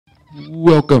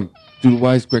Welcome to the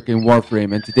Wisecracking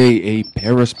Warframe, and today a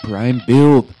Paris Prime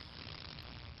build.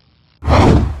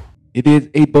 It is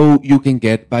a bow you can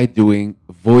get by doing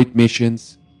void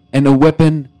missions and a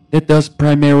weapon that does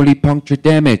primarily puncture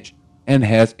damage and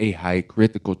has a high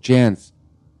critical chance.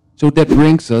 So that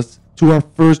brings us to our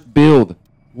first build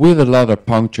with a lot of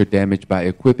puncture damage by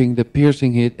equipping the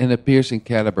piercing hit and the piercing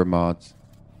caliber mods,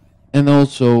 and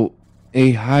also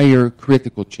a higher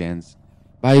critical chance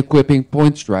by equipping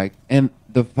Point Strike and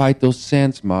the Vital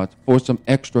Sense mod for some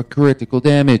extra critical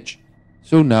damage.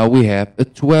 So now we have a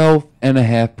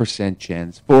 12.5%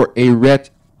 chance for a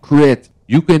red crit.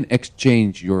 You can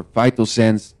exchange your Vital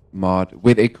Sense mod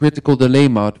with a critical delay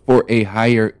mod for a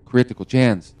higher critical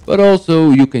chance. But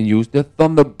also you can use the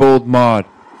Thunderbolt mod.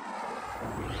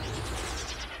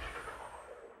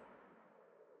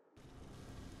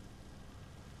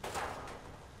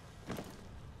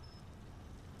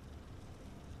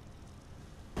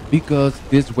 Because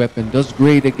this weapon does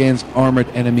great against armored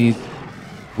enemies,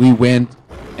 we went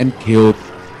and killed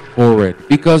for it.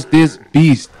 Because this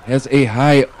beast has a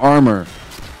high armor.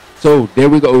 So there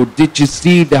we go. Did you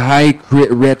see the high crit,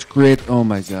 red crit? Oh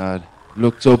my god.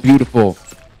 Looked so beautiful.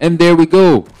 And there we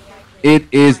go. It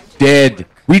is dead.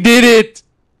 We did it!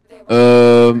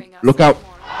 Look out.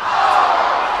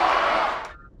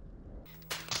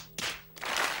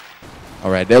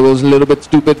 Alright, that was a little bit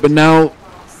stupid, but now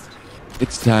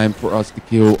it's time for us to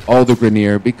kill all the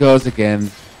Grenier because,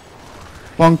 again,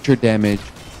 puncture damage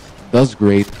does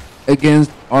great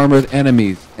against armored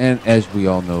enemies. And as we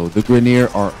all know, the Grenier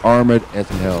are armored as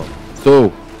hell.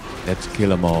 So, let's kill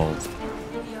them all.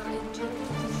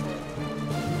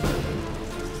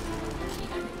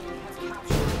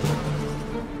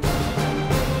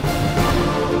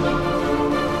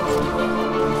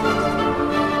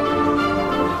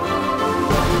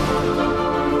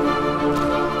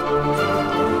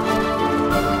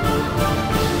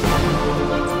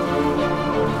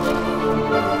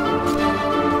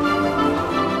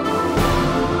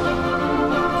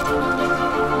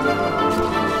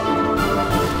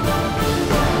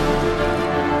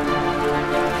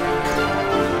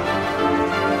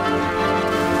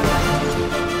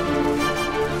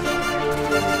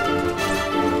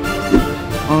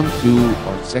 On to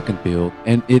our second build,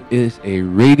 and it is a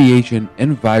radiation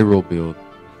and viral build.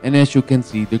 And as you can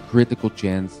see, the critical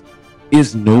chance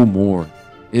is no more.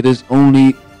 It is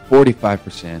only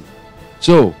 45%.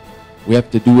 So we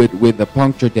have to do it with the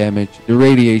puncture damage, the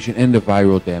radiation, and the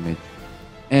viral damage.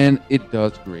 And it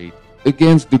does great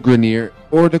against the Grenier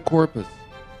or the Corpus.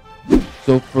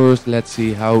 So first, let's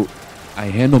see how I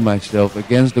handle myself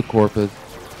against the Corpus,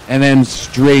 and then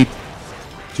straight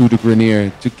to the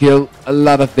Grenier to kill a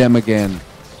lot of them again.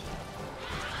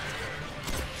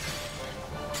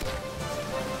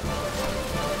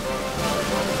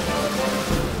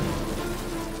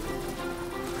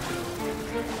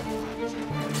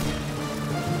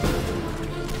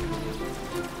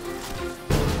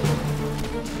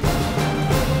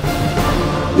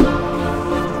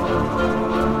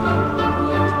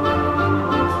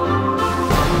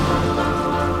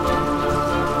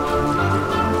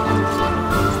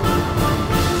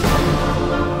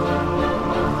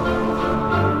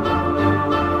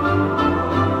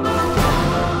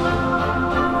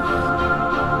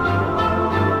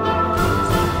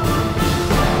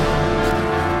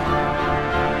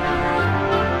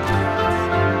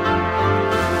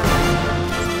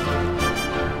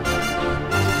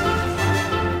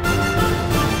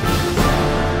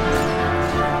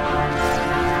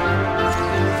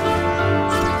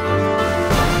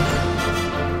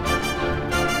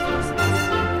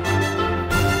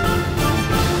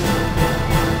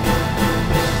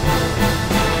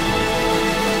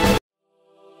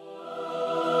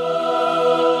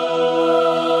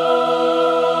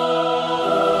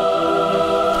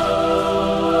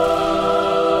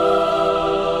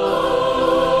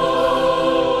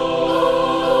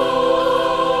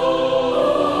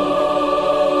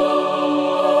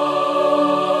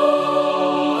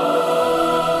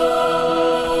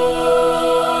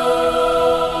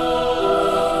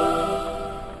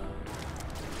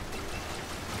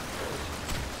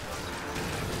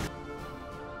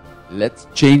 Let's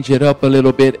change it up a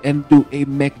little bit and do a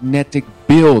magnetic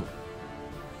build.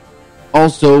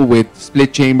 Also with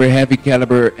split chamber, heavy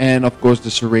caliber, and of course the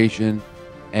serration.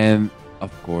 And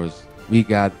of course we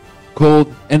got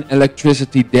cold and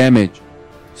electricity damage.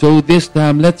 So this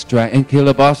time let's try and kill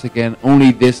a boss again,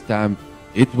 only this time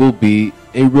it will be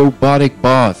a robotic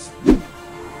boss.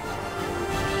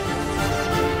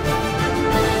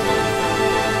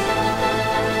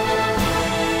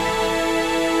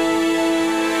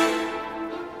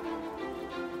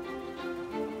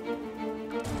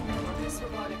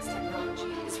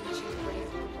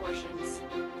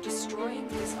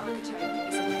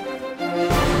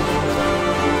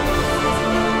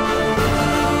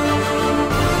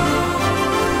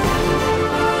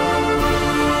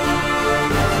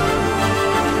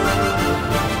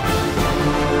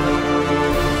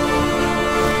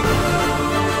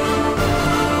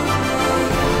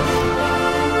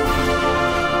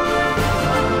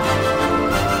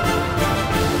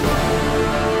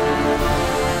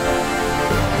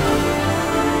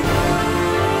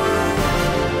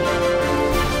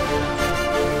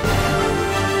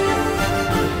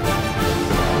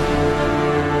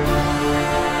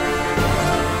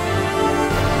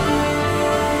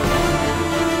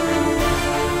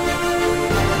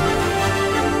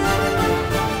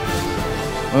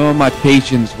 Well, my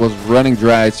patience was running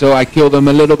dry, so I killed him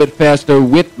a little bit faster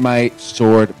with my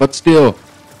sword, but still,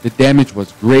 the damage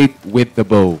was great with the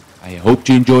bow. I hope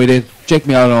you enjoyed it. Check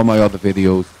me out on all my other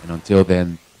videos, and until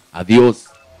then, adios.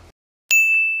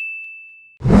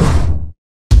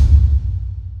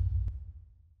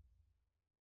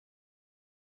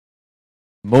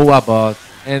 Moa boss,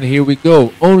 and here we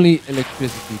go. Only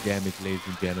electricity damage, ladies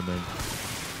and gentlemen.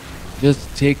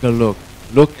 Just take a look.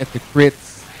 Look at the crits,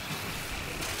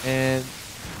 and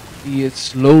he is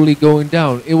slowly going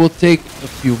down. It will take a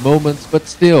few moments, but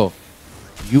still,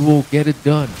 you will get it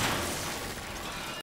done.